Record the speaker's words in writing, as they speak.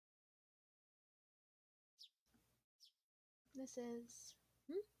Misses.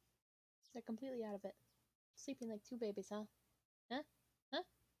 They're completely out of it. Sleeping like two babies, huh? Huh? Huh?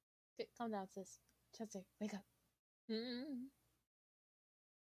 Good, calm down, sis. Chester, wake up.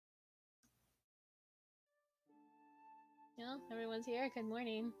 Everyone's here. Good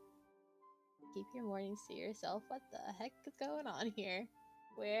morning. Keep your mornings to yourself. What the heck is going on here?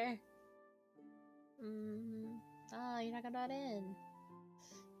 Where? You're not not in.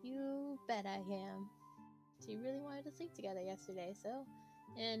 You bet I am. She really wanted to sleep together yesterday, so...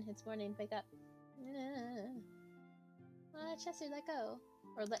 And it's morning, wake up. Chester, let go.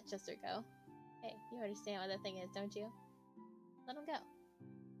 Or let Chester go. Hey, you understand what that thing is, don't you? Let him go.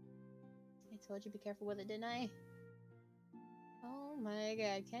 I told you be careful with it, didn't I? Oh my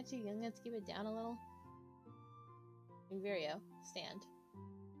god, can't you youngins keep it down a little? Inverio, stand.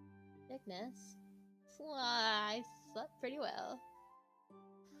 Thickness. I slept pretty well.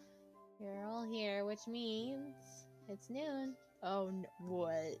 You're all here, which means it's noon. Oh, no,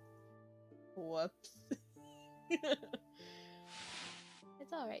 what? Whoops.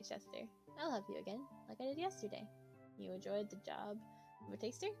 It's alright, Chester. I'll help you again, like I did yesterday. You enjoyed the job of a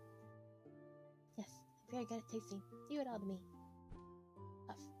taster? Yes, I'm very good at tasting. Leave it all to me.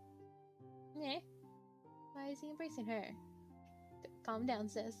 Huff. Eh? Why is he embracing her? Calm down,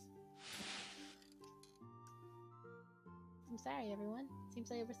 sis. I'm sorry, everyone.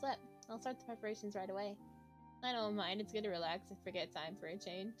 Seems I overslept. I'll start the preparations right away. I don't mind. It's good to relax and forget time for a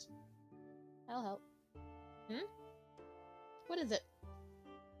change. I'll help. What is it?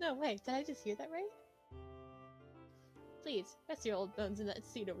 No, wait. Did I just hear that right? Please, rest your old bones in that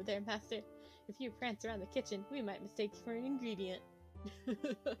seat over there, Master. If you prance around the kitchen, we might mistake you for an ingredient. They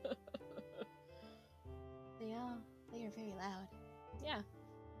are very loud. Yeah,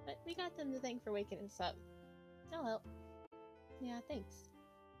 but we got them to thank for waking us up. I'll help. Yeah, thanks.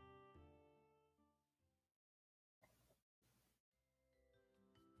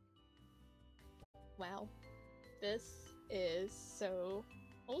 Wow. This is so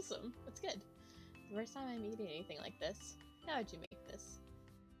wholesome. That's good. The first time I'm eating anything like this. How would you make this?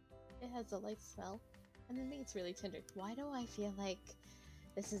 It has a light smell, and the meat's really tender. Why do I feel like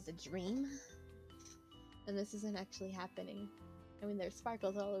this is a dream? And this isn't actually happening. I mean, there's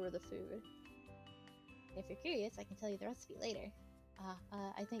sparkles all over the food. If you're curious, I can tell you the recipe later.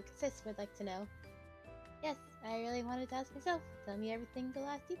 I think Sis would like to know. Yes, I really wanted to ask myself. Tell me everything to the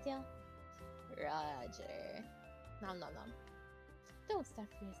last detail. Roger. Nom nom nom. Don't stuff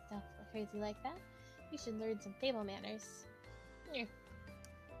yourself crazy like that. You should learn some table manners. Here.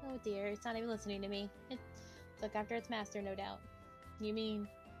 Oh dear, it's not even listening to me. It took after its master, no doubt. You mean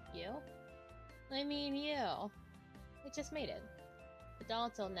you? I mean you. I just made it. The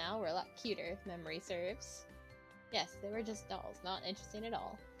dolls till now were a lot cuter, if memory serves. Yes, they were just dolls, not interesting at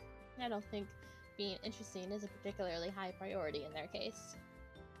all. I don't think being interesting is a particularly high priority in their case.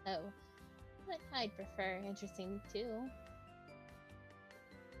 Oh, but I'd prefer interesting too.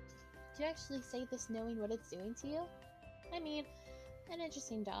 Do you actually say this knowing what it's doing to you? I mean, an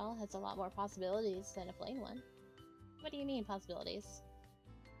interesting doll has a lot more possibilities than a plain one. What do you mean, possibilities?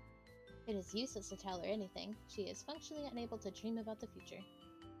 It is useless to tell her anything. She is functionally unable to dream about the future.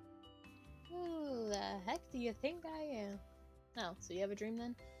 Who the heck do you think I am? Oh, so you have a dream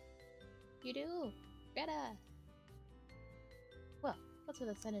then? You do! Greta! Well, what's with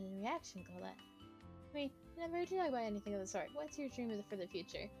a sudden reaction, Colette? I mean, I never heard you talk about anything of the sort. What's your dream for the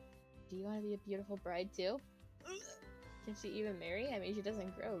future? Do you want to be a beautiful bride too? Can she even marry? I mean, she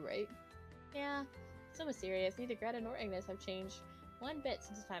doesn't grow, right? Yeah, so mysterious. Neither Greta nor Agnes have changed one bit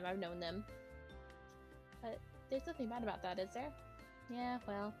since the time I've known them. But there's nothing bad about that, is there? Yeah,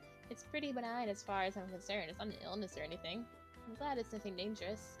 well, it's pretty benign as far as I'm concerned. It's not an illness or anything. I'm glad it's nothing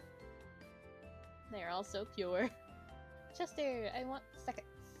dangerous. They're all so pure. Chester, I want seconds.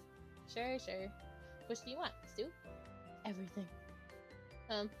 Sure, sure. Which do you want, Stu? Everything.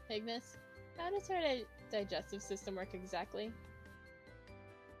 Agnes, how does her digestive system work exactly?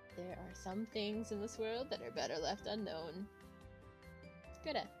 There are some things in this world that are better left unknown.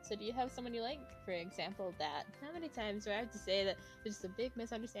 Greta, so do you have someone you like? For example, that. How many times do I have to say that there's just a big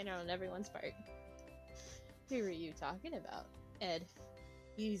misunderstanding on everyone's part? Who were you talking about? Ed.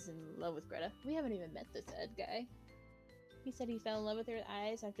 He's in love with Greta. We haven't even met this Ed guy. He said he fell in love with her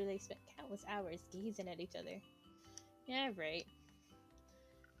eyes after they spent countless hours gazing at each other. Yeah, right.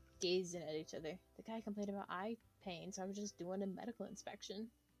 Gazing at each other. The guy complained about eye pain, so I was just doing a medical inspection.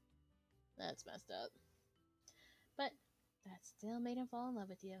 That's messed up. But that still made him fall in love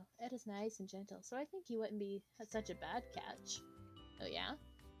with you. Ed is nice and gentle, so I think he wouldn't be such a bad catch. Oh yeah?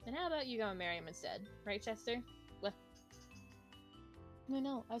 Then how about you go and marry him instead? Right, Chester? What?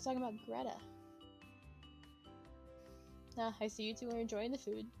 No, I was talking about Greta. Ah, I see you two are enjoying the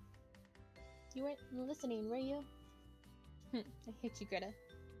food. You weren't listening, were you? I hate you, Greta.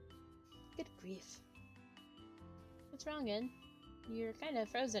 Good grief. What's wrong, Ed? You're kind of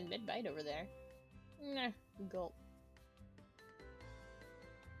frozen mid-bite over there. Nah, gulp.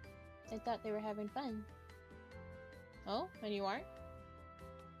 I thought they were having fun. Oh, and you aren't?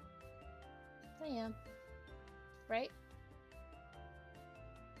 I am. Right?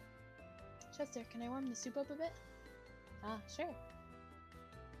 Chester, can I warm the soup up a bit? Ah, sure.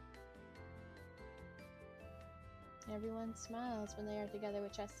 Everyone smiles when they are together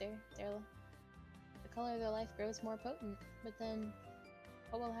with Chester. The color of their life grows more potent. But then,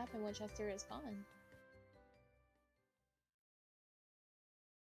 what will happen when Chester is gone?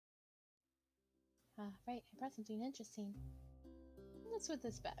 Ah, right. I brought something interesting. What's with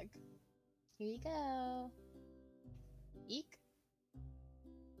this bag? Here you go. Eek.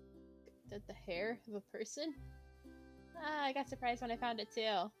 The hair of a person? Ah, I got surprised when I found it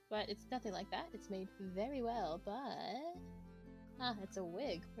too. But it's nothing like that. It's made very well, but... Ah, it's a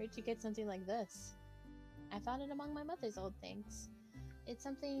wig. Where'd you get something like this? I found it among my mother's old things. It's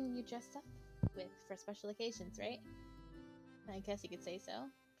something you dress up with for special occasions, right? I guess you could say so.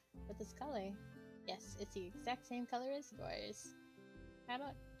 But this color... Yes, it's the exact same color as yours. How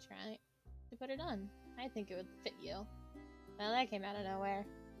about try to put it on? I think it would fit you. Well, that came out of nowhere.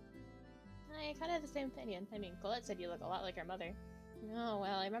 I kind of have the same opinion. I mean, Colette said you look a lot like her mother. Oh,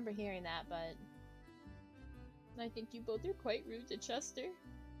 well, I remember hearing that, but... I think you both are quite rude to Chester.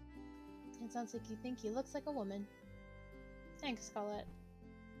 It sounds like you think he looks like a woman. Thanks, Colette.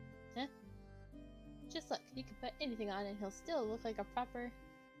 Huh? Just look, you can put anything on and he'll still look like a proper...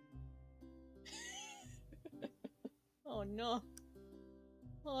 Oh no.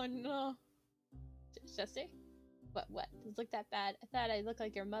 Oh no. Chester? What? Does it look that bad? I thought I looked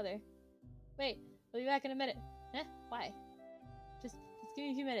like your mother. Wait, I'll be back in a minute. Eh? Why? Just give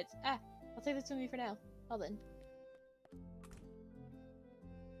me a few minutes. Ah, I'll take this with me for now. Hold on.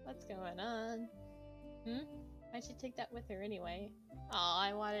 What's going on? I should take that with her anyway. Oh,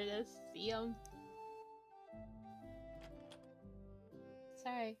 I wanted to see him.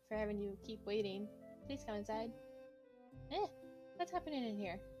 Sorry for having you keep waiting. Please come inside. Eh? What's happening in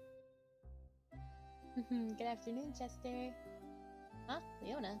here? Good afternoon, Chester. Huh?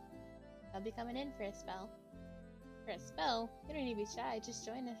 Leona? I'll be coming in for a spell. For a spell? You don't need to be shy, just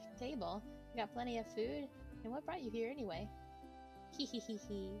join the table. We got plenty of food. And what brought you here anyway? Hee hee hee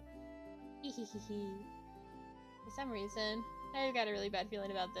hee. Hee hee hee hee. For some reason, I've got a really bad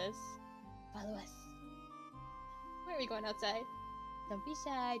feeling about this. Follow us. Where are we going outside? Don't be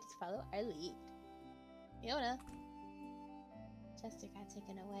shy, just follow our lead. Leona. Chester got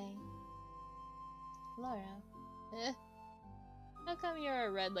taken away. Laura. Eh? How come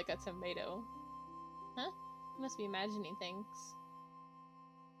you're red like a tomato? Huh? You must be imagining things.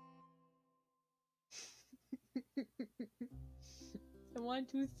 I want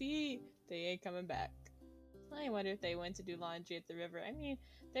to see. They ain't coming back. I wonder if they went to do laundry at the river. I mean,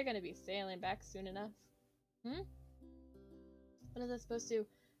 they're gonna be sailing back soon enough. What is that supposed to?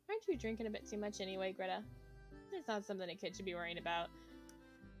 Aren't you drinking a bit too much anyway, Greta? It's not something a kid should be worrying about.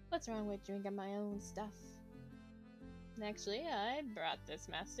 What's wrong with drinking my own stuff? Actually, I brought this,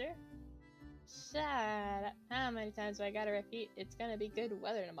 Master. Shut up. How many times do I gotta repeat? It's gonna be good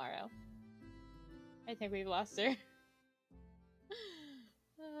weather tomorrow. I think we've lost her.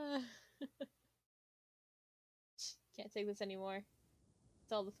 Can't take this anymore.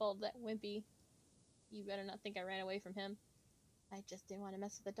 It's all the fault of that wimpy. You better not think I ran away from him. I just didn't want to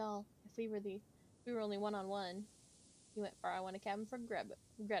mess with the doll. If we were only one-on-one. He went far. I want a cabin for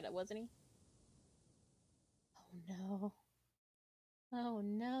Greta, wasn't he? Oh no. Oh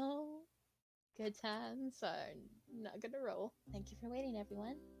no. Good times are not gonna roll. Thank you for waiting,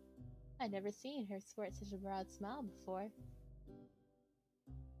 everyone. I'd never seen her sport such a broad smile before.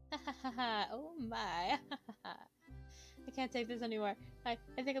 Ha ha ha ha! Oh my! Ha ha ha! I can't take this anymore. I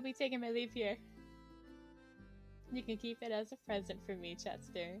think I'll be taking my leave here. You can keep it as a present from me,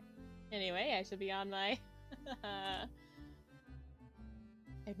 Chester. Anyway, I shall be on my...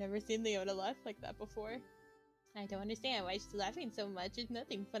 I've never seen Leona laugh like that before. I don't understand why she's laughing so much. There's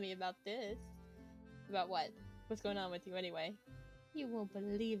nothing funny about this. About what? What's going on with you anyway? You won't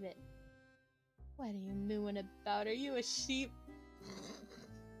believe it. What are you mooing about? Are you a sheep?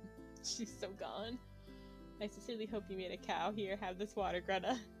 She's so gone. I sincerely hope you made a cow. Here, have this water,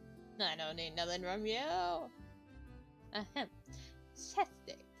 Greta. I don't need nothing from you. Ahem.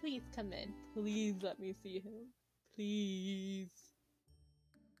 Chester, please come in. Please let me see him. Please.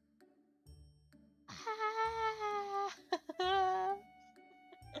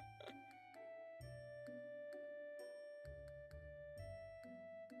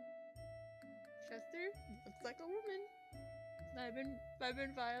 Looks like a woman. I've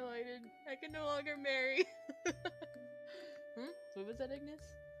been violated. I can no longer marry. What was that, Ignis?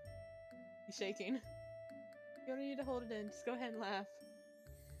 He's shaking. You don't need to hold it in. Just go ahead and laugh.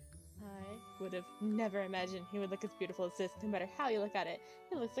 I would have never imagined he would look as beautiful as this, no matter how you look at it.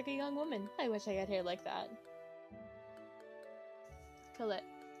 He looks like a young woman. I wish I had hair like that. Colette,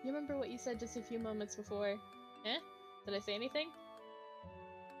 you remember what you said just a few moments before? Eh? Did I say anything?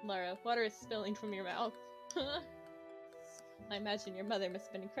 Laura, water is spilling from your mouth. I imagine your mother must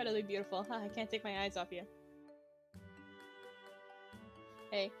have been incredibly beautiful. I can't take my eyes off you.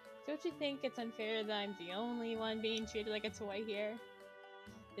 Hey, don't you think it's unfair that I'm the only one being treated like a toy here?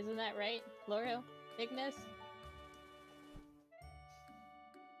 Isn't that right, Laura? Ignis?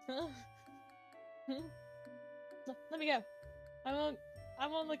 Let me go. I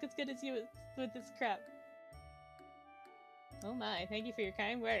won't look as good as you with this crap. Oh my, thank you for your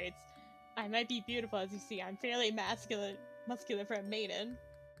kind words. I might be beautiful, as you see. I'm fairly muscular for a maiden.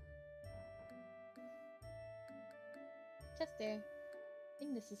 Chester,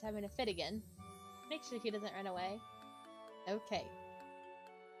 Ignis is having a fit again. Make sure he doesn't run away. Okay.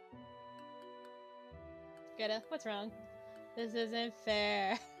 Greta, what's wrong? This isn't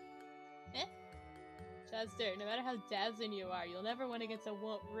fair. Eh? Chester, no matter how dazzling you are, you'll never win against a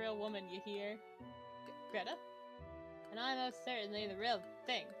real woman, you hear? Greta? And I'm most certainly the real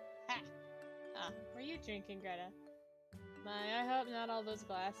thing. Ha! Ah, were you drinking, Greta? I hope not all those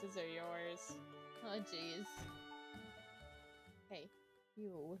glasses are yours. Oh, jeez. Hey,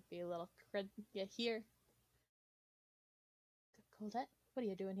 you would be a little you here. Colette, what are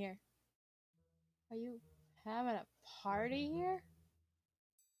you doing here? Are you having a party here?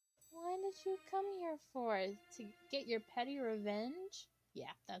 What did you come here for? To get your petty revenge?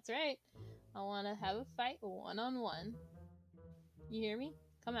 Yeah, that's right. I want to have a fight one-on-one. You hear me?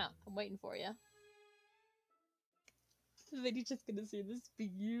 Come out. I'm waiting for you. Then you're just gonna see this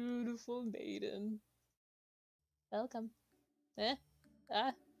beautiful maiden. Welcome. Eh?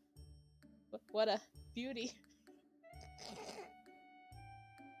 Ah? What a beauty.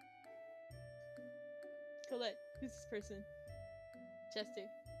 Colette, who's this person? Chester,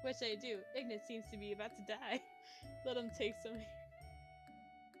 what should I do? Ignis seems to be about to die. Let him take some.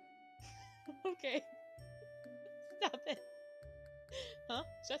 Okay. Stop it. Huh?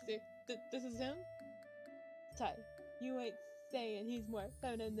 Chester, this is him? Ty, you ain't saying he's more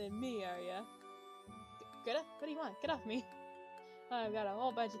feminine than me, are ya? Greta, what do you want? Get off me. I've got a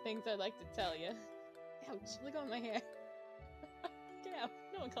whole bunch of things I'd like to tell you. Ouch, look at my hair. Get out.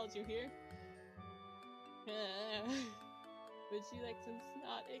 No one called you here. Would you like some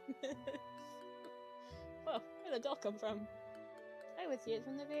snot, Ignis? Whoa, where'd the doll come from? I was here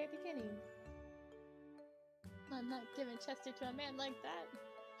from the very beginning. I'm not giving Chester to a man like that.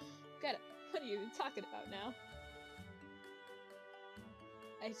 Greta, what are you even talking about now?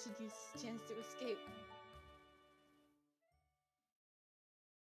 I should use this chance to escape.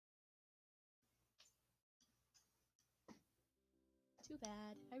 Too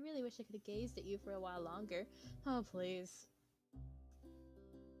bad. I really wish I could have gazed at you for a while longer. Oh, please.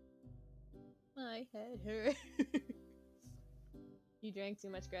 My head hurts. You drank too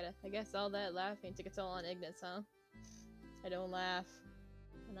much, Greta. I guess all that laughing took a toll on Ignis, huh? I don't laugh.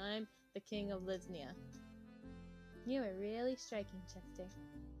 And I'm the king of Lisnia. You were really striking, Chester.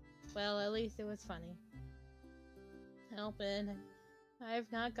 Well, at least it was funny. Helpin'.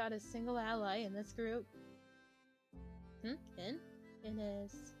 I've not got a single ally in this group. In? It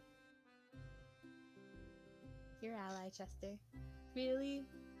is your ally, Chester. Really?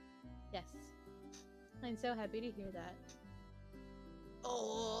 Yes. I'm so happy to hear that.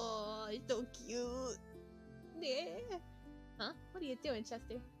 Oh, it's so cute. Yeah. Huh? What are you doing,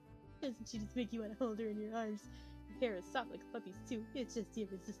 Chester? Doesn't she just make you want to hold her in your arms? Her hair is soft like a puppy's too. It's just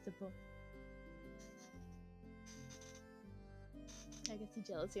irresistible. I can see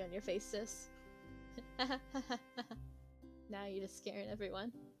jealousy on your face, sis. Now you're just scaring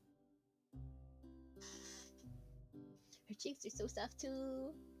everyone. Her cheeks are so soft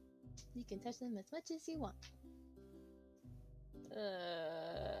too. You can touch them as much as you want.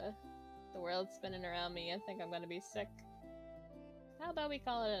 The world's spinning around me. I think I'm gonna be sick. How about we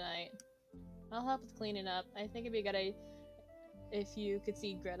call it a night? I'll help with cleaning up. I think it'd be a good idea if you could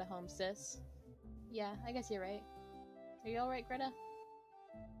see Greta home, sis. Yeah, I guess you're right. Are you alright, Greta?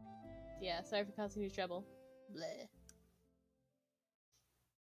 Yeah, sorry for causing you trouble. Bleh.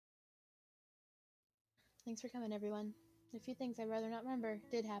 Thanks for coming, everyone. A few things I'd rather not remember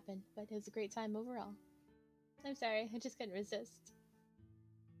did happen, but it was a great time overall. I'm sorry, I just couldn't resist.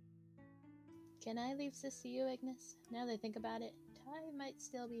 Can I leave sis to you, Ignis? Now that I think about it, I might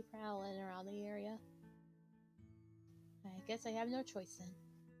still be prowling around the area. I guess I have no choice then.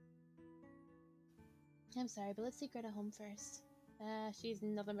 I'm sorry, but let's take Greta home first. She's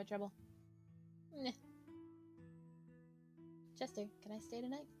nothing but trouble. Nyeh. Chester, can I stay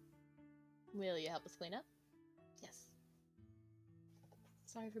tonight? Will you help us clean up? Yes.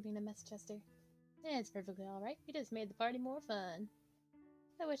 Sorry for being a mess, Chester. It's perfectly alright. You just made the party more fun.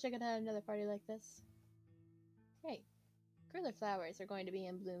 I wish I could have another party like this. Great. Curler flowers are going to be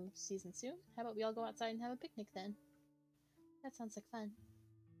in bloom season soon. How about we all go outside and have a picnic then? That sounds like fun.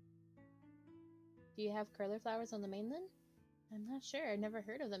 Do you have curler flowers on the mainland? I'm not sure. I've never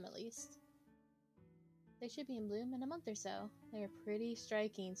heard of them, at least. They should be in bloom in a month or so. They are pretty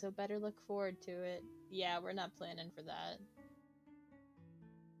striking, so better look forward to it. Yeah, we're not planning for that.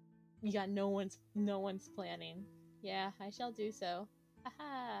 Yeah, no one's planning. Yeah, I shall do so.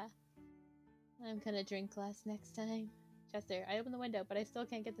 Haha! I'm gonna drink less next time. Chester, I opened the window, but I still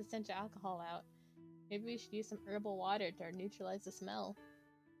can't get the stench of alcohol out. Maybe we should use some herbal water to neutralize the smell.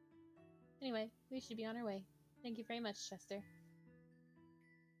 Anyway, we should be on our way. Thank you very much, Chester.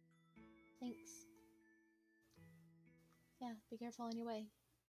 Thanks. Yeah, be careful on your way.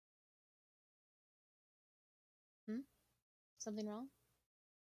 Something wrong?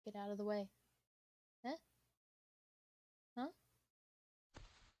 Get out of the way. Eh? Huh?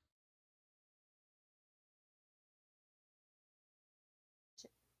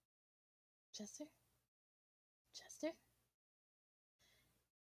 Chester? Chester?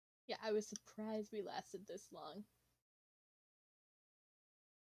 Yeah, I was surprised we lasted this long.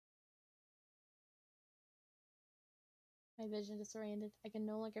 My vision disoriented. I could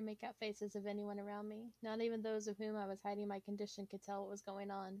no longer make out faces of anyone around me. Not even those of whom I was hiding my condition could tell what was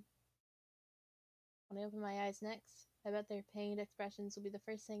going on. When I open my eyes next, I bet their pained expressions will be the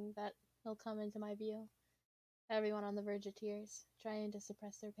first thing that will come into my view. Everyone on the verge of tears, trying to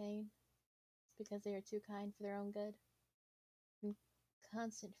suppress their pain, because they are too kind for their own good. In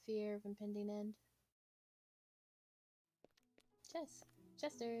constant fear of impending end.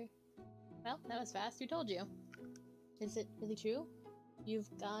 Chester. Well, that was fast. Who told you? Is it really true? You've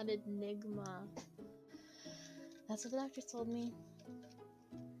got Enigma. That's what the doctor told me.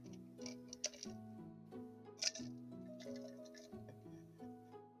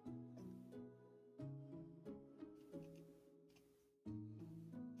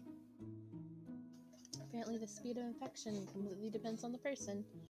 Apparently the speed of infection completely depends on the person.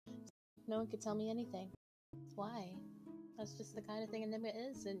 No one could tell me anything. Why? That's just the kind of thing Enigma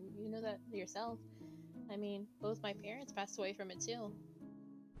is, and you know that yourself. I mean, both my parents passed away from it too.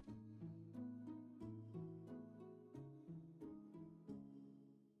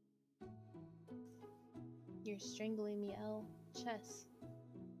 You're strangling me, Elle. Chess.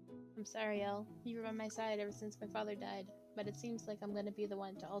 I'm sorry, Elle. You were by my side ever since my father died, but it seems like I'm gonna be the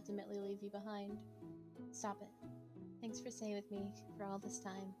one to ultimately leave you behind. Stop it. Thanks for staying with me for all this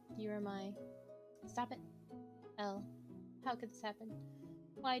time. You are my... Stop it. Elle. How could this happen?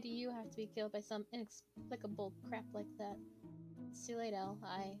 Why do you have to be killed by some inexplicable crap like that? It's too late, Elle.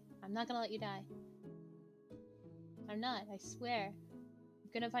 I'm not gonna let you die. I'm not, I swear.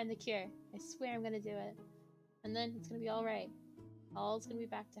 I'm gonna find the cure. I swear I'm gonna do it. And then it's gonna be alright. All's gonna be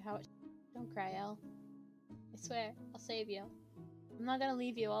back to how it Don't cry, Elle. I swear, I'll save you. I'm not gonna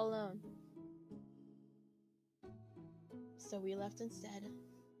leave you all alone. So we left instead.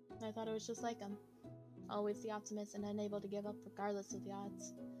 I thought it was just like him. Always the optimist and unable to give up regardless of the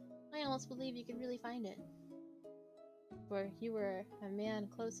odds. I almost believe you could really find it. For you were a man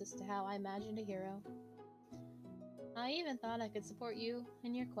closest to how I imagined a hero. I even thought I could support you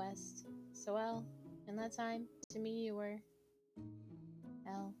in your quest. So, Elle, in that time, to me you were...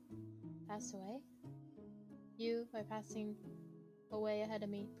 Elle, passed away? You, by passing away ahead of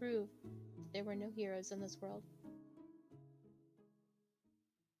me, proved that there were no heroes in this world.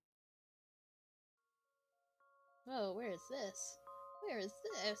 Whoa, where is this? Where is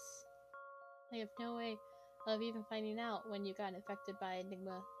this? I have no way of even finding out when you got infected by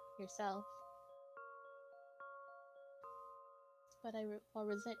Enigma yourself. But I'll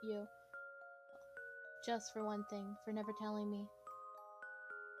resent you. Just for one thing, for never telling me.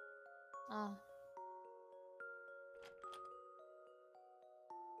 Ah.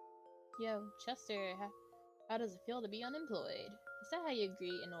 Yo, Chester, how does it feel to be unemployed? Is that how you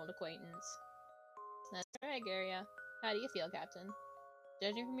greet an old acquaintance? That's right, Garia. How do you feel, Captain?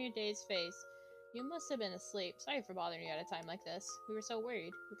 Judging from your dazed face, you must have been asleep. Sorry for bothering you at a time like this. We were so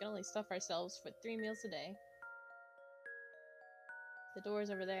worried. We can only stuff ourselves for 3 meals a day. The door's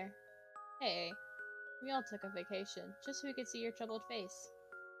over there. Hey, we all took a vacation, just so we could see your troubled face.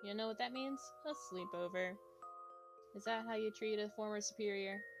 You know what that means? A sleepover. Is that how you treat a former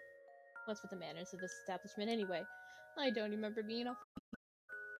superior? What's with the manners of this establishment anyway? I don't remember being a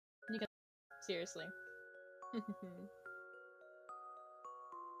you can seriously.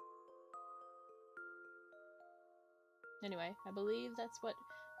 Anyway, I believe that's what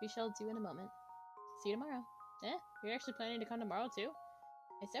we shall do in a moment. See you tomorrow. Eh? You're actually planning to come tomorrow too?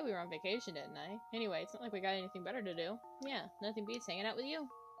 I said we were on vacation, didn't I? Anyway, it's not like we got anything better to do. Yeah, nothing beats hanging out with you.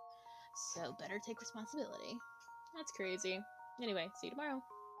 So better take responsibility. That's crazy. Anyway, see you tomorrow.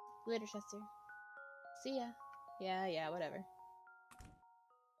 Later, Chester. See ya. Yeah, whatever.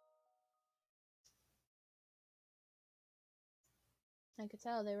 I could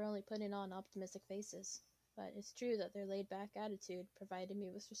tell they were only putting on optimistic faces, but it's true that their laid-back attitude provided me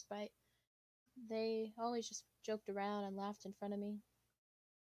with respite. They always just joked around and laughed in front of me.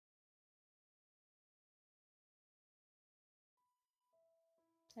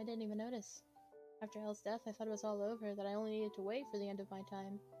 I didn't even notice. After Elle's death, I thought it was all over, that I only needed to wait for the end of my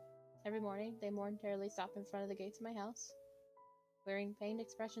time. Every morning, they momentarily stop in front of the gates of my house, wearing pained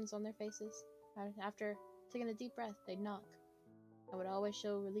expressions on their faces. After taking a deep breath, they'd knock. I would always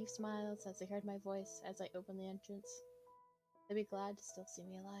show relief smiles as they heard my voice as I opened the entrance. They'd be glad to still see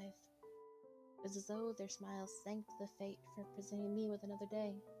me alive. It was as though their smiles thanked the fate for presenting me with another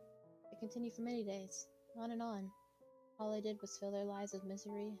day. It continued for many days, on and on. All I did was fill their lives with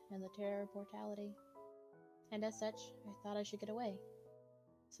misery and the terror of mortality. And as such, I thought I should get away,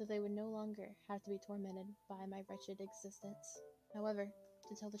 so they would no longer have to be tormented by my wretched existence. However,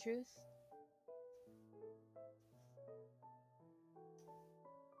 to tell the truth,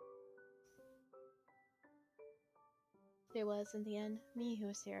 it was, in the end, me who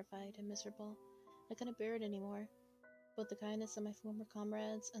was terrified and miserable. I couldn't bear it anymore, both the kindness of my former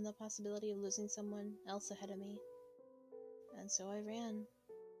comrades and the possibility of losing someone else ahead of me. And so I ran,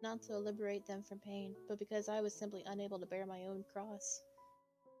 not to liberate them from pain, but because I was simply unable to bear my own cross.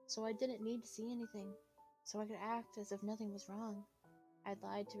 So I didn't need to see anything, so I could act as if nothing was wrong. I'd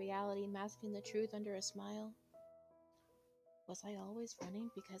lied to reality, masking the truth under a smile. Was I always running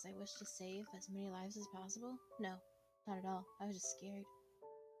because I wished to save as many lives as possible? No, not at all. I was just scared.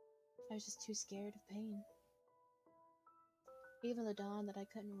 I was just too scared of pain. Even the dawn that I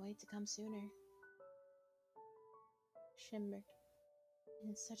couldn't wait to come sooner shimmered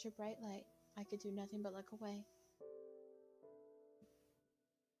in such a bright light I could do nothing but look away.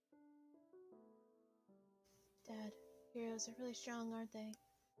 Dad, heroes are really strong, aren't they?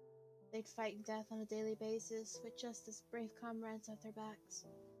 They'd fight death on a daily basis with just as brave comrades at their backs.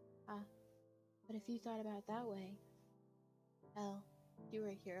 Ah, but if you thought about it that way, Elle, you were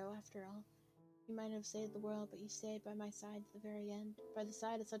a hero after all. You might have saved the world, but you stayed by my side to the very end, by the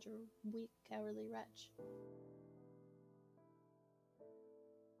side of such a weak, cowardly wretch.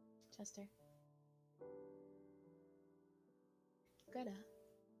 Chester. Greta,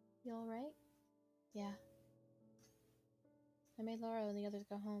 you alright? Yeah. I made Laura and the others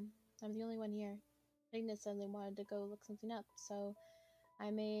go home. I'm the only one here. Ignis suddenly wanted to go look something up, so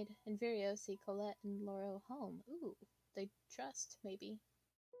I made Envirio see Colette and Laura home. Ooh, they trust, maybe.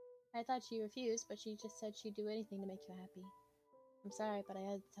 I thought she refused, but she just said she'd do anything to make you happy. I'm sorry, but I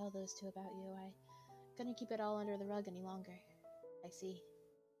had to tell those two about you. I couldn't keep it all under the rug any longer. I see.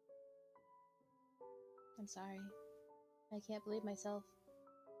 I'm sorry. I can't believe myself.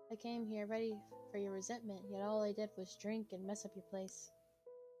 I came here ready for your resentment, yet all I did was drink and mess up your place.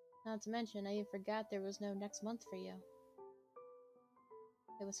 Not to mention, I even forgot there was no next month for you.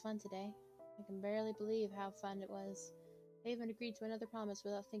 It was fun today. I can barely believe how fun it was. I even agreed to another promise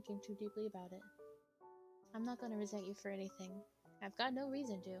without thinking too deeply about it. I'm not going to resent you for anything. I've got no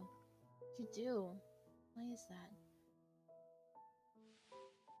reason to. You do. Why is that?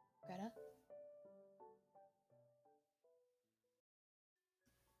 Greta?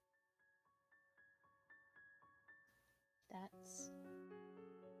 That's...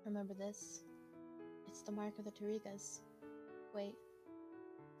 Remember this? It's the mark of the Tarikas. Wait,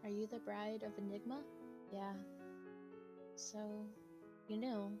 are you the bride of Enigma? Yeah. So, you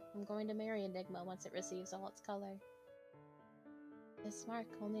knew I'm going to marry Enigma once it receives all its color. This mark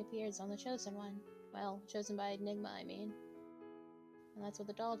only appears on the chosen one. Well, chosen by Enigma, I mean. And that's what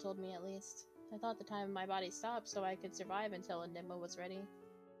the doll told me, at least. I thought the time my body stopped so I could survive until Enigma was ready.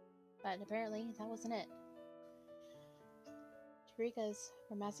 But apparently, that wasn't it. Tarikas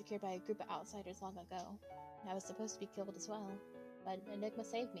were massacred by a group of outsiders long ago. I was supposed to be killed as well, but Enigma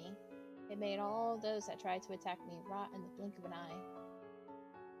saved me. It made all those that tried to attack me rot in the blink of an eye.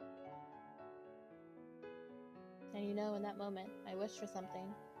 And you know, in that moment, I wished for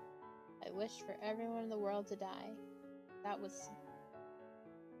something. I wished for everyone in the world to die. That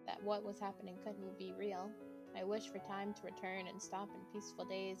what was happening couldn't be real. I wished for time to return and stop in peaceful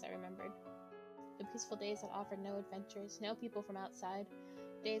days, I remembered. The peaceful days that offered no adventures, no people from outside.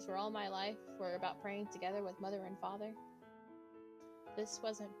 Days where all my life were about praying together with mother and father. This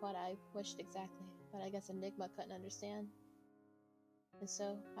wasn't what I wished exactly, but I guess Enigma couldn't understand. And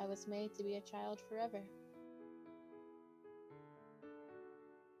so, I was made to be a child forever.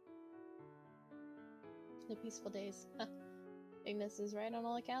 The peaceful days. Ignis is right on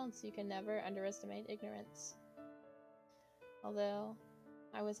all accounts. You can never underestimate ignorance. Although,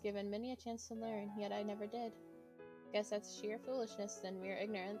 I was given many a chance to learn, yet I never did. Guess that's sheer foolishness than mere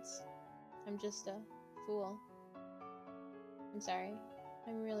ignorance. I'm just a fool. I'm sorry.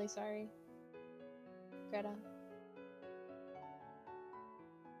 I'm really sorry. Greta.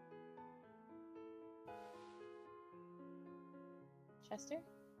 Chester?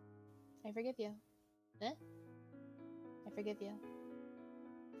 I forgive you. Eh? I forgive you.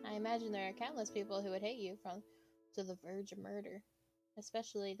 I imagine there are countless people who would hate you from to the verge of murder,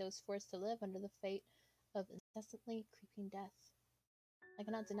 especially those forced to live under the fate of incessantly creeping death. I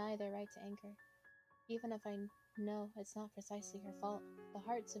cannot deny their right to anger, even if I know it's not precisely your fault. The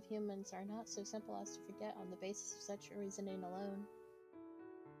hearts of humans are not so simple as to forget on the basis of such reasoning alone.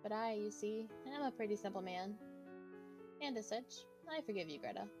 But I, you see, am a pretty simple man. And as such, I forgive you,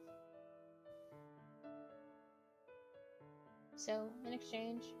 Greta. So, in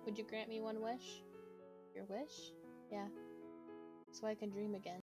exchange, would you grant me one wish? Your wish? Yeah. So I can dream again.